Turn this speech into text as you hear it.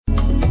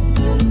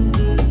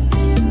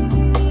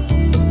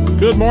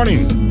Good morning.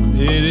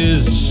 It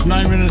is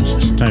 9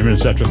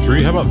 minutes after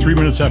 3. How about 3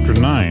 minutes after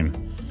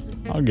 9?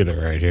 I'll get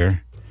it right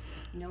here.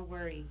 No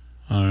worries.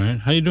 All right.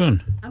 How you doing?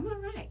 I'm all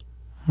right.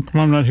 How come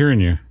I'm not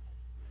hearing you?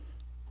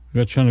 We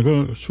got you on the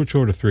go. Switch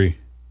over to 3.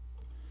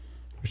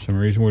 For some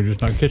reason, we're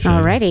just not catching you.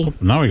 Alrighty. Oh,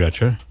 now we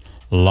got you.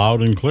 Loud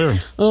and clear.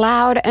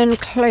 Loud and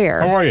clear.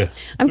 How are you?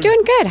 I'm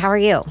doing good. How are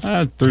you?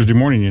 Thursday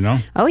morning, you know.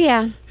 Oh,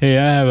 yeah. Hey,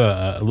 I have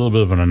a little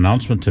bit of an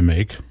announcement to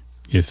make,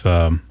 if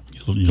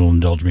you'll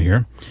indulge me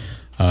here.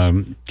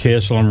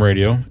 KSLM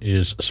Radio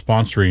is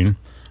sponsoring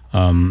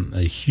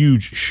a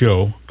huge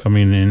show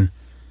coming in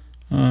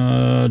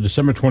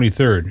December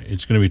 23rd.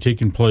 It's going to be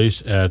taking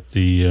place at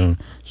the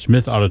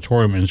Smith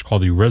Auditorium, and it's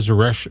called the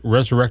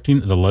Resurrecting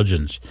the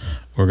Legends.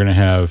 We're going to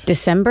have...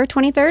 December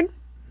 23rd?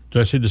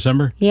 Did I say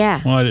December?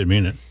 Yeah. Well, I didn't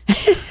mean it.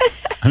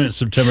 I meant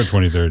September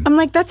 23rd. I'm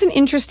like, that's an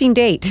interesting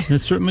date. It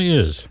certainly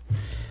is.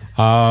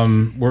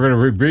 We're going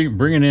to be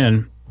bringing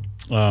in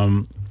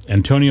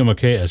Antonio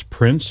McKay as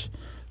Prince,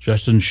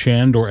 Justin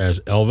Shandor as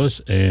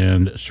Elvis,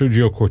 and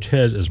Sergio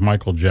Cortez as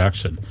Michael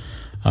Jackson.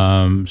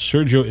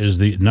 Sergio is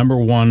the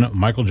 #1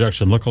 Michael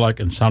Jackson lookalike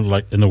and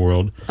soundalike in the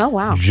world. Oh,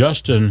 wow.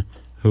 Justin,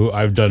 who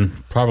I've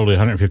done probably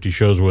 150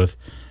 shows with,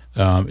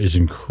 is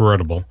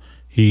incredible.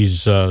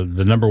 He's the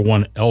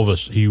 #1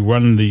 Elvis. He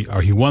won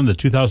the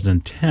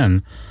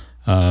 2010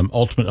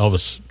 Ultimate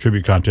Elvis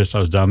Tribute Contest.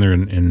 I was down there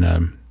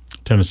in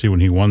Tennessee when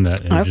he won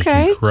that, and it's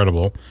just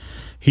incredible.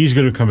 He's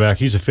going to come back.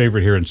 He's a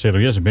favorite here in Salem.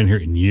 He hasn't been here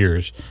in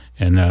years,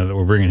 and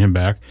we're bringing him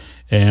back.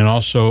 And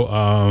also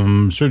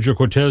Sergio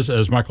Cortez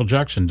as Michael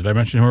Jackson. Did I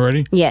mention him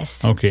already?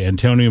 Yes. Okay.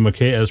 Antonio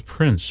McKay as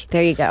Prince.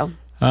 There you go.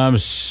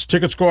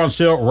 Tickets go on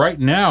sale right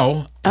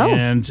now,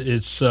 and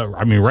it's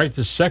right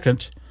this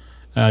second.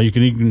 You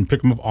can even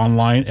pick them up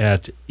online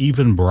at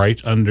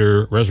Eventbrite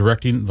under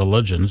Resurrecting the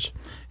Legends.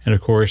 And,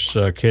 of course,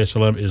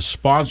 KSLM is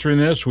sponsoring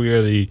this. We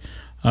are the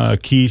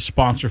key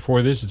sponsor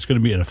for this. It's going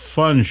to be a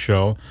fun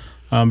show.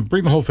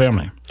 Bring the whole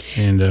family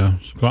and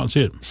go out and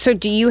see it. So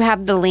do you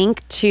have the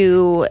link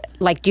to,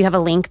 do you have a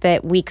link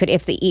that we could,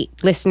 if the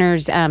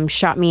listeners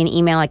shot me an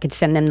email, I could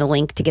send them the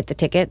link to get the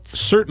tickets?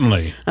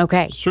 Certainly.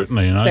 Okay.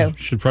 Certainly. And I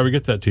should probably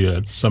get that to you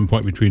at some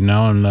point between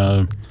now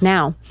and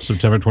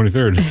September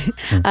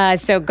 23rd.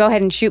 So go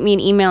ahead and shoot me an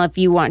email if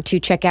you want to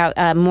check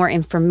out more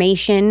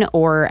information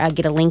or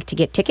get a link to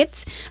get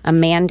tickets.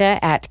 Amanda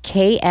at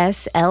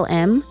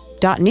KSLM.news.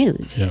 Yeah,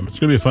 it's going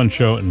to be a fun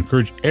show, and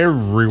encourage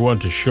everyone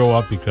to show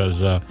up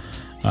because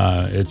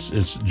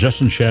it's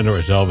Justin Shandor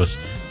as Elvis.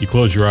 You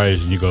close your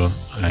eyes and you go,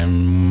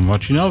 I'm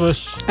watching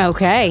Elvis.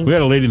 Okay. We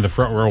had a lady in the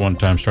front row one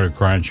time started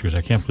crying. She goes,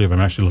 I can't believe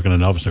I'm actually looking at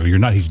Elvis. I go, you're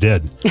not, he's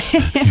dead.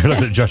 You're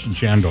looking at Justin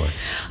Shandor.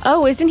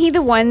 Oh, isn't he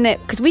the one that,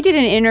 because we did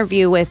an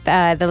interview with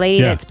the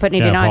lady that's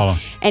putting it on. Paula.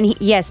 And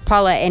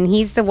Paula, and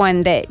he's the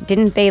one that,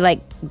 didn't they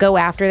go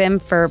after them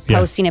for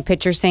posting a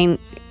picture saying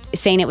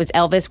it was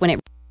Elvis when it...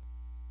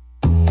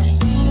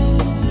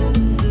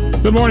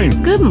 Good morning.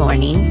 Good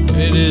morning.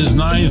 It is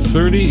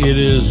 9:30. It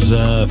is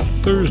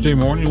Thursday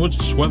morning.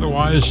 What's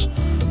weather-wise?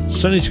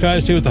 Sunny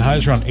skies today with the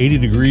highs around 80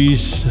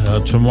 degrees.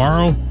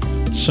 Tomorrow,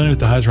 sunny with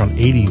the highs around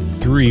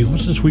 83.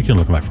 What's this weekend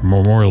looking like for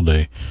Memorial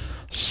Day?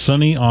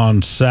 Sunny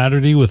on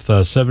Saturday with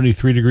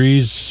 73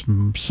 degrees.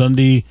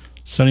 Sunday,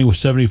 sunny with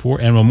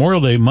 74. And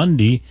Memorial Day,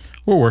 Monday,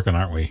 we're working,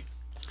 aren't we?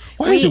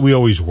 Why is it we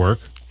always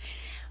work?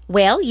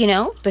 Well,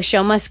 the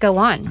show must go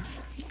on.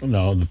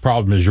 No, the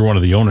problem is you're one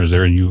of the owners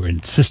there and you're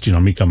insisting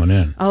on me coming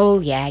in. Oh,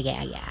 yeah.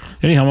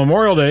 Anyhow,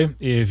 Memorial Day,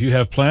 if you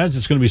have plans,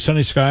 it's going to be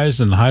sunny skies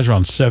and the highs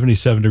around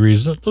 77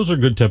 degrees. Those are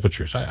good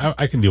temperatures.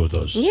 I can deal with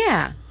those.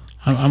 Yeah.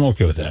 I'm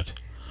okay with that.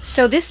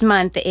 So this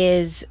month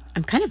is,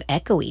 I'm kind of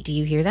echoey. Do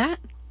you hear that?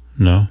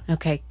 No.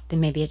 Okay,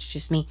 then maybe it's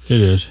just me.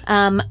 It is.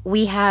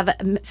 We have,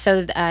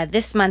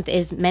 this month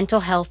is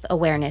Mental Health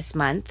Awareness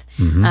Month,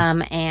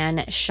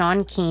 and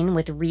Sean Keane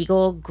with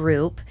Regal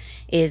Group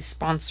is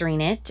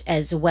sponsoring it,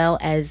 as well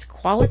as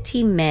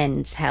Quality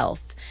Men's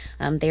Health.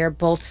 They are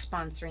both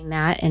sponsoring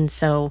that, and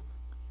so,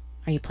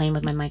 are you playing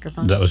with my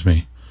microphone? That was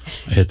me.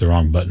 I hit the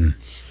wrong button.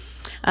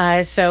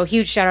 So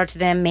huge shout out to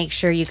them. Make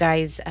sure you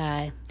guys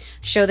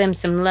show them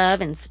some love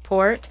and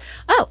support.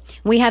 Oh,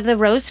 we have the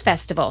Rose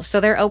Festival. So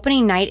their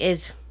opening night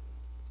is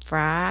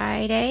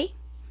Friday.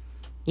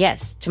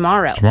 Yes,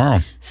 tomorrow.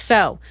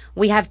 So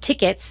we have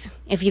tickets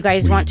if you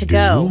guys want to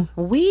go.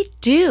 We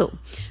do.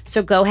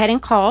 So go ahead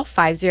and call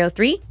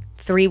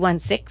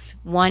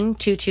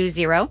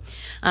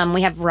 503-316-1220.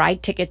 We have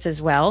ride tickets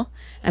as well.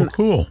 I'm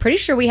pretty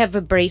sure we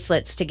have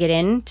bracelets to get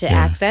in to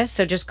access.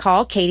 So just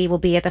call. Katie will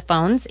be at the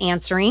phones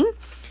answering.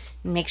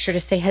 Make sure to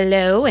say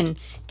hello and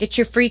get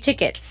your free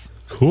tickets.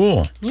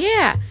 Cool.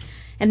 Yeah.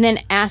 And then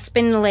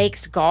Aspen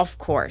Lakes Golf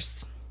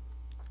Course.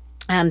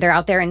 They're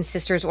out there in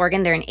Sisters,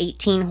 Oregon. They're an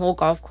 18-hole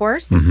golf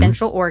course in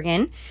Central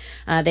Oregon.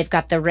 They've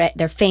got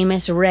their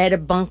famous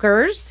red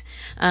bunkers.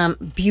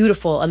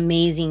 Beautiful,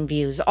 amazing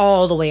views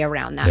all the way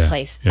around that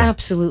place. Yeah.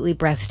 Absolutely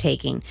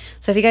breathtaking.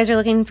 So if you guys are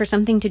looking for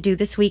something to do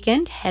this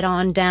weekend, head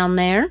on down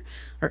there,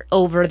 or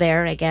over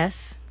there, I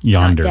guess.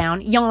 Yonder. Not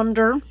down.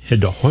 Yonder.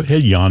 Head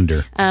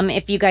yonder.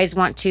 If you guys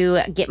want to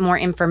get more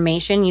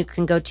information, you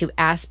can go to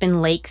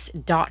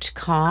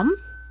aspenlakes.com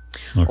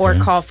or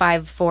call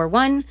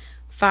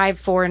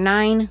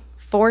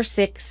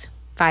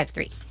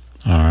 541-549-4653.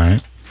 All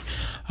right.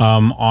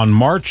 On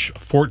March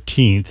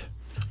 14th,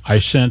 I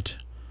sent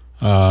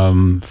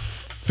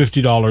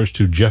 $50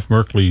 to Jeff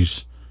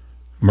Merkley's.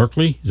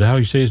 Merkley? Is that how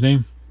you say his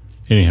name?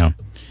 Anyhow,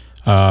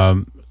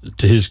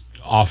 to his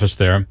office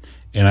there,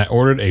 and I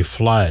ordered a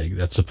flag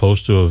that's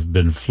supposed to have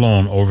been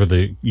flown over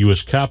the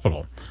U.S.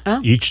 Capitol.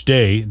 Oh. Each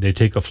day, they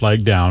take a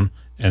flag down,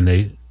 and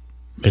they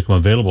make them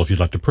available if you'd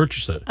like to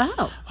purchase it.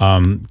 Oh.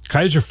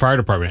 Kaiser Fire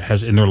Department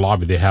has, in their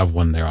lobby, they have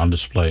one there on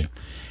display.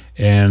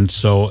 And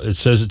so it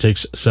says it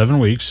takes 7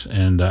 weeks,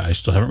 and I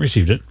still haven't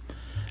received it.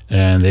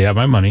 And they have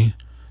my money.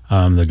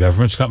 The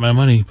government's got my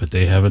money, but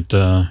they haven't.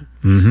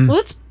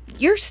 Well,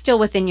 you're still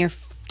within your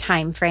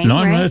time frame, No,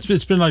 right? no,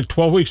 it's been like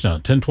 12 weeks now,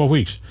 10, 12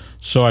 weeks.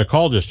 So I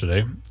called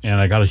yesterday,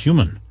 and I got a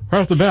human right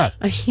off the bat.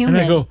 A human?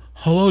 And I go,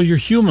 hello, you're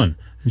human.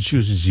 And she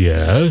says,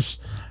 yes.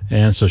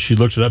 And so she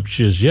looked it up.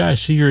 She says, yeah, I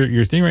see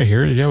your thing right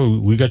here. Yeah,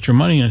 we got your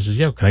money. And I says,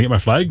 yeah, can I get my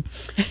flag?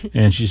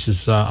 And she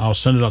says, I'll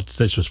send it out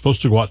today. So it's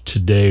supposed to go out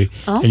today.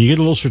 Oh. And you get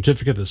a little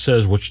certificate that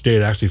says which day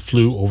it actually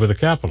flew over the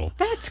Capitol.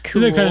 That's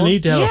cool. Isn't it kind of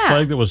neat to have Yeah. a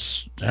flag that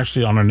was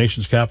actually on our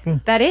nation's Capitol?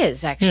 That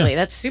is, actually. Yeah.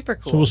 That's super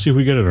cool. So we'll see if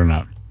we get it or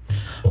not.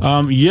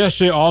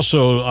 Yesterday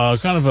also,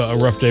 kind of a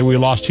rough day. We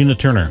lost Tina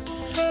Turner.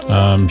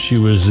 She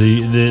was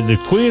the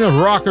queen of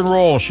rock and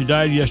roll. She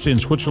died yesterday in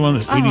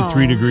Switzerland at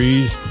 83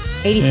 degrees.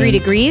 83 And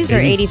degrees or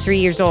 83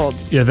 years old?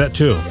 Yeah, that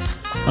too.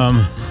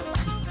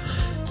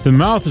 The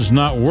mouth is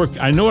not working.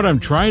 I know what I'm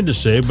trying to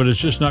say, but it's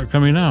just not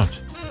coming out.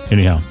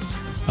 Anyhow,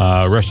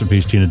 rest in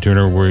peace, Tina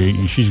Turner.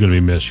 She's going to be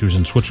missed. She was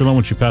in Switzerland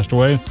when she passed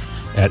away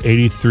at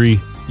 83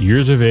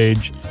 years of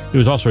age. It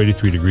was also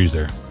 83 degrees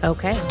there.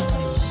 Okay.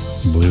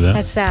 You believe that?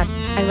 That's sad.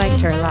 I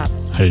liked her a lot.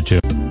 I did too.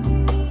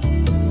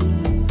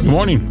 Good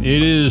morning.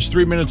 It is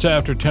 3 minutes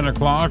after 10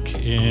 o'clock,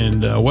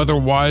 and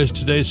weather-wise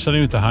today,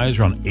 sunny with the highs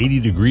around 80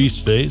 degrees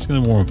today. It's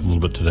going to warm up a little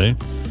bit today.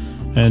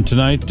 And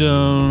tonight,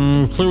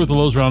 clear with the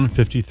lows around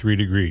 53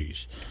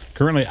 degrees.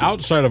 Currently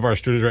outside of our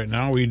studios right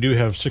now, we do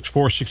have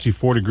 64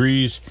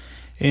 degrees.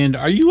 And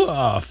are you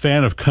a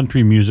fan of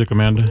country music,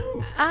 Amanda?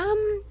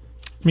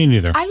 Me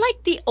neither. I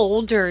like the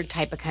older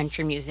type of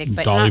country music,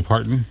 but Dolly not,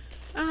 Parton?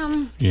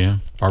 Yeah.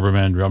 Barbara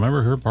Mandrell.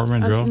 Remember her, Barbara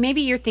Mandrell?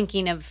 maybe you're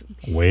thinking of,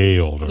 Way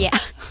older. yeah.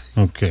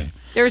 Okay.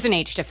 There's an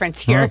age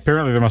difference Well, here.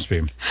 apparently there must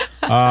be.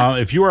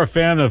 If you are a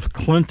fan of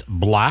Clint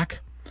Black,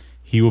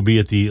 he will be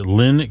at the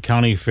Lynn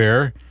County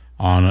Fair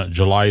on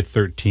July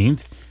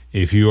 13th.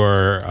 If you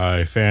are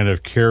a fan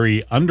of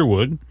Carrie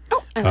Underwood,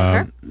 I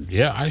like her.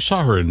 yeah, I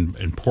saw her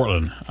in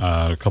Portland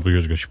a couple of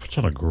years ago. She puts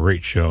on a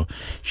great show.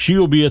 She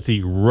will be at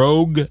the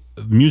Rogue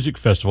Music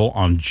Festival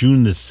on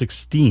June the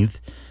 16th,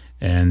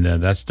 and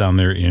that's down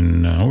there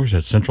in, where's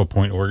that, Central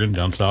Point, Oregon,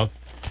 down south.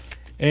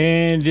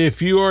 And if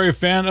you are a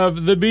fan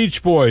of the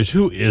Beach Boys,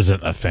 who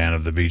isn't a fan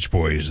of the Beach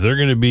Boys? They're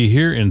going to be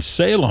here in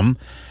Salem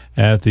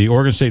at the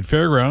Oregon State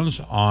Fairgrounds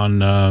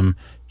on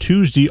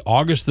Tuesday,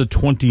 August the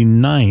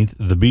 29th.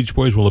 The Beach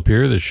Boys will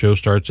appear. The show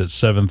starts at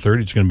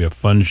 7:30. It's going to be a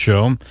fun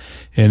show.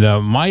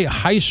 And my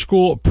high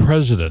school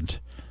president,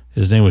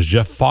 his name was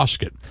Jeff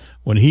Foskett.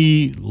 When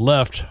he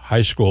left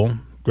high school,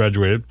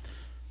 graduated,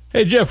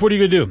 hey, Jeff, what are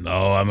you going to do?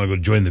 Oh, I'm going to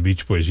go join the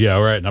Beach Boys. Yeah,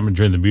 all right. I'm going to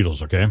join the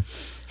Beatles, okay?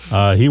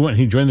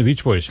 He joined the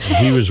Beach Boys. And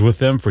he was with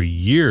them for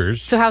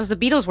years. So how's the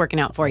Beatles working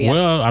out for you?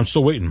 Well, I'm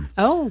still waiting.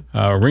 Oh.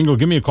 Ringo,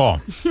 give me a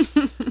call.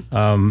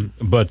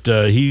 But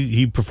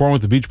he performed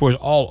with the Beach Boys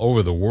all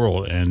over the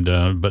world,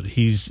 and but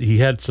he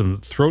had some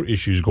throat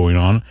issues going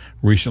on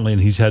recently,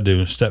 and he's had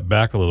to step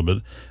back a little bit.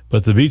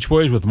 But the Beach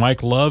Boys with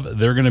Mike Love,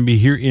 they're going to be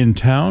here in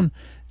town,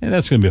 and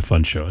that's going to be a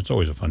fun show. It's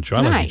always a fun show.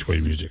 I like Beach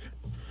Boys music.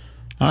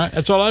 All right,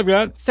 that's all I've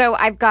got. So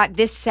I've got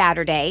this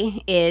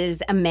Saturday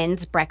is a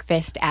men's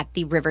breakfast at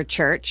the River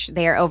Church.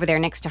 They're over there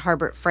next to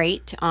Harbert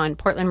Freight on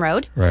Portland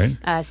Road. Right.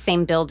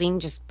 Same building,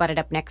 just butted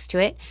up next to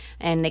it.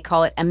 And they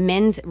call it a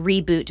men's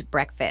reboot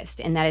breakfast.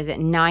 And that is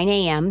at 9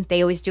 a.m.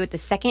 They always do it the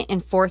second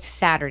and fourth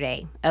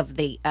Saturday of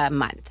the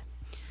month.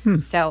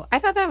 So I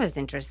thought that was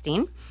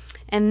interesting.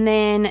 And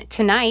then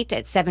tonight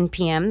at 7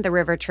 p.m., the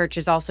River Church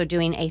is also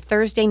doing a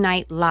Thursday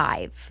night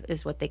live,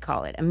 is what they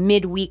call it, a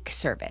midweek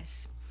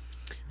service.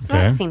 So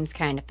Okay. that seems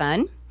kind of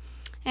fun.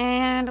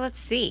 And let's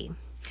see.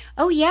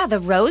 Oh, yeah, the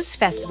Rose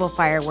Festival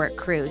firework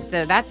cruise.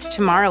 That's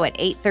tomorrow at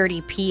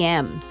 8:30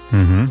 p.m.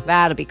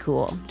 That'll be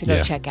cool to go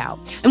Yeah. check out.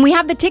 And we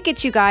have the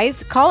tickets, you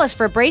guys. Call us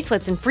for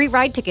bracelets and free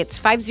ride tickets,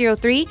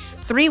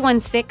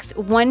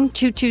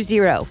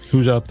 503-316-1220.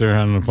 Who's out there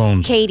on the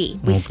phones? Katie,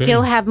 we Okay.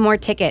 still have more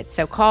tickets,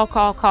 so call.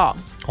 Call.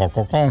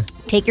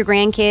 Take your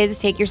grandkids,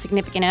 take your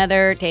significant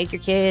other, take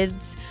your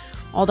kids,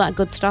 all that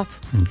good stuff.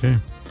 Okay.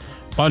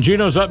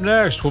 Bongino's up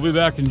next. We'll be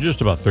back in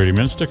just about 30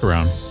 minutes. Stick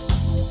around.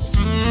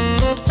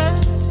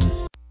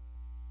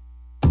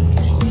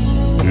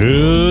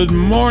 Good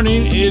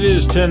morning. It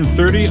is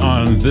 10:30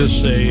 on this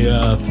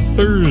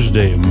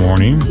Thursday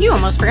morning. You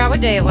almost forgot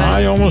what day it was.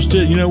 I almost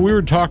did. You know, we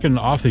were talking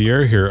off the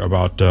air here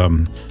about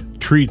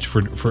treats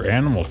for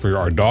animals, for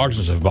our dogs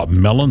and stuff, about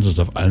melons and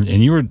stuff. And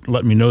you were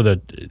letting me know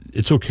that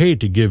it's okay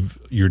to give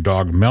your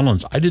dog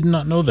melons. I did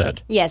not know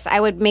that. Yes, I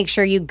would make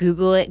sure you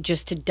Google it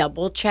just to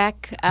double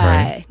check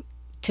Right.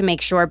 to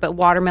make sure. But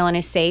watermelon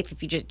is safe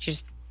if you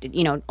just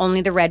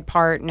only the red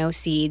part, no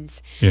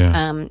seeds.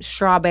 Yeah.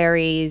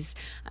 Strawberries,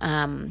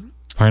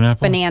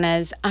 Pineapple?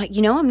 bananas.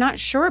 I'm not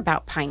sure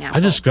about pineapple. I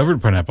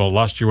discovered pineapple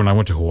last year when I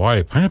went to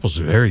Hawaii. Pineapple's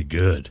very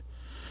good.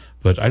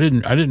 But I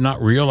did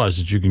not realize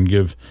that you can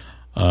give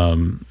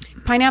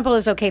Pineapple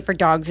is okay for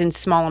dogs in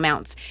small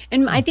amounts.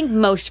 And I think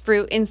most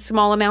fruit in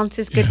small amounts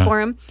is good for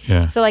them.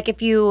 Yeah. So like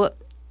if you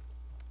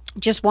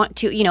just want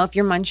to, if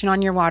you're munching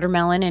on your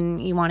watermelon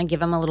and you want to give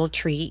them a little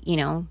treat,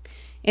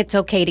 it's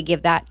okay to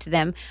give that to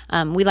them.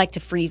 We like to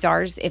freeze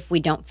ours if we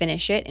don't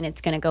finish it and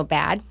it's going to go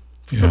bad.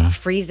 Yeah.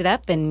 Freeze it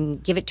up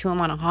and give it to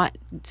them on a hot,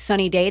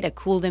 sunny day to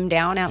cool them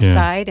down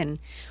outside,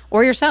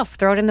 or yourself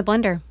throw it in the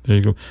blender. There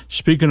you go.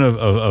 Speaking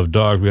of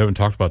dogs, we haven't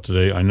talked about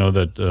today. I know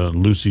that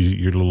Lucy,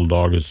 your little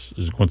dog, is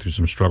going through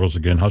some struggles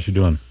again. How's she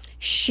doing?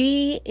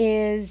 She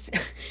is.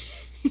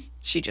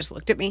 She just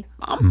looked at me,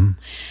 Mom.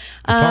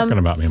 You're talking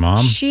about me,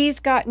 Mom.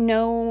 She's got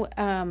no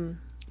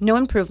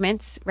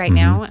improvements right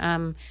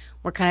now.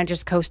 We're kind of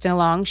just coasting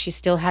along. She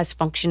still has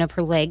function of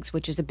her legs,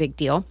 which is a big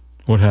deal.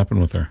 What happened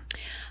with her?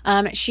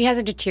 She has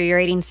a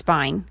deteriorating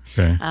spine.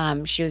 Okay.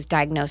 She was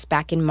diagnosed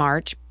back in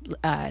March,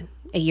 a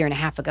year and a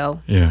half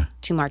ago. Yeah.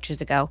 2 Marches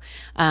ago.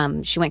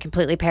 She went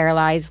completely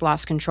paralyzed,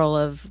 lost control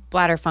of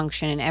bladder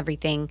function and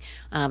everything.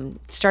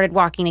 Started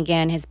walking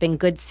again, has been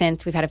good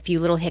since. We've had a few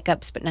little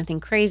hiccups, but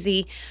nothing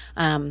crazy.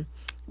 Then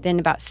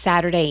about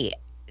Saturday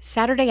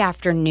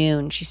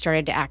afternoon, she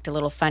started to act a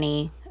little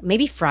funny.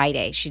 Maybe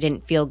Friday, she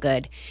didn't feel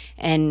good.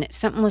 And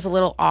something was a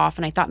little off,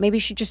 and I thought maybe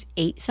she just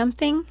ate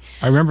something.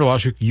 I remember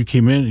last week you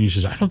came in and you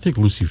said, I don't think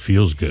Lucy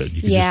feels good.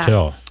 You could just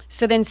tell.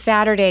 So then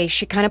Saturday,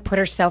 she kind of put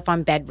herself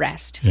on bed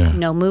rest. Yeah.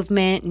 No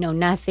movement, no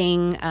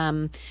nothing,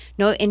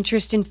 no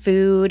interest in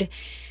food.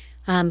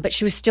 But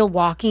she was still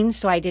walking,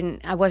 so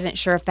I wasn't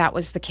sure if that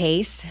was the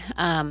case.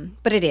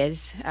 But it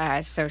is.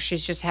 So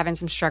she's just having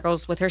some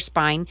struggles with her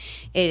spine.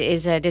 It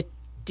is a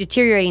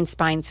deteriorating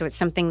spine, so it's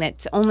something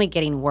that's only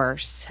getting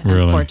worse,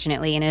 Really?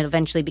 Unfortunately, and it'll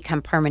eventually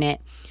become permanent.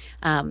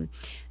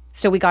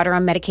 So we got her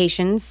on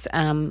medications.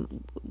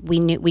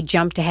 We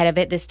jumped ahead of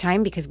it this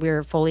time because we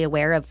were fully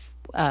aware of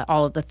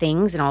all of the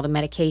things and all the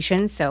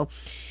medications. So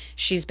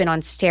she's been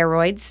on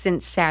steroids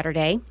since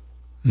Saturday,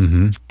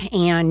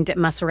 and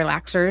muscle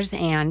relaxers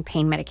and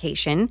pain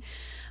medication.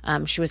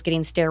 She was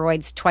getting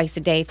steroids twice a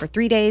day for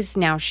 3 days.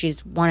 Now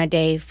she's one a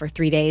day for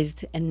 3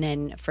 days, and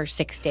then for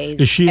 6 days.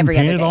 Is she in every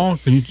pain other at day. all?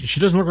 She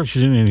doesn't look like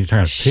she's in any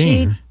kind of She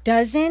pain.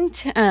 doesn't.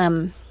 She's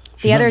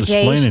The other not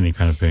day, displaying any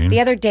kind of pain.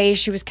 the other day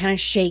she was kind of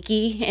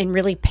shaky and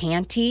really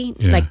panty,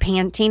 Yeah. like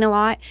panting a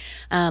lot.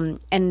 And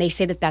they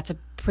say that that's a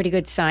pretty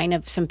good sign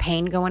of some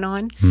pain going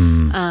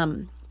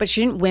on. But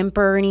she didn't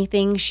whimper or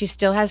anything. She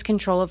still has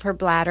control of her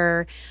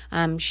bladder.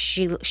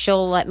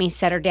 She'll let me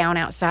set her down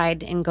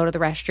outside and go to the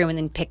restroom, and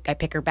then I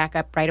pick her back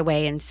up right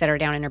away and set her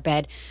down in her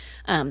bed.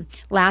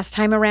 Last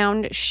time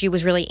around, she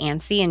was really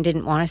antsy and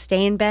didn't want to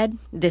stay in bed.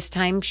 This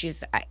time,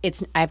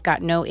 I've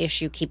got no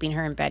issue keeping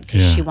her in bed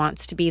because Yeah. she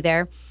wants to be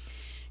there.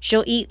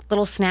 She'll eat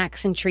little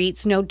snacks and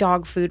treats. No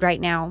dog food right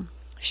now.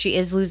 She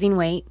is losing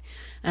weight.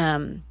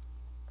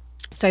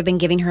 So I've been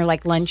giving her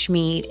like lunch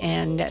meat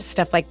and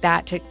stuff like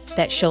that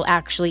that she'll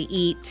actually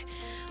eat.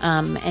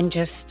 And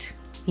just,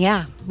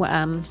 yeah.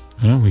 Well,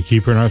 we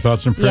keep her in our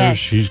thoughts and prayers. Yes.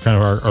 She's kind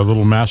of our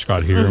little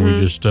mascot here, and we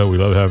just we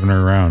love having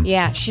her around.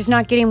 Yeah, she's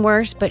not getting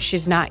worse, but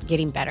she's not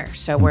getting better.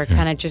 So we're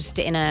kind of just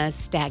in a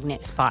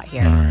stagnant spot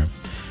here. All right.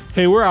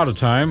 Hey, we're out of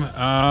time.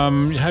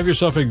 Have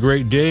yourself a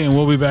great day, and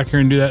we'll be back here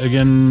and do that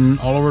again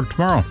all over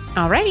tomorrow.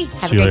 Alrighty.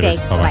 Have See a you good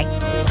later. day. Bye-bye.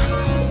 Bye-bye.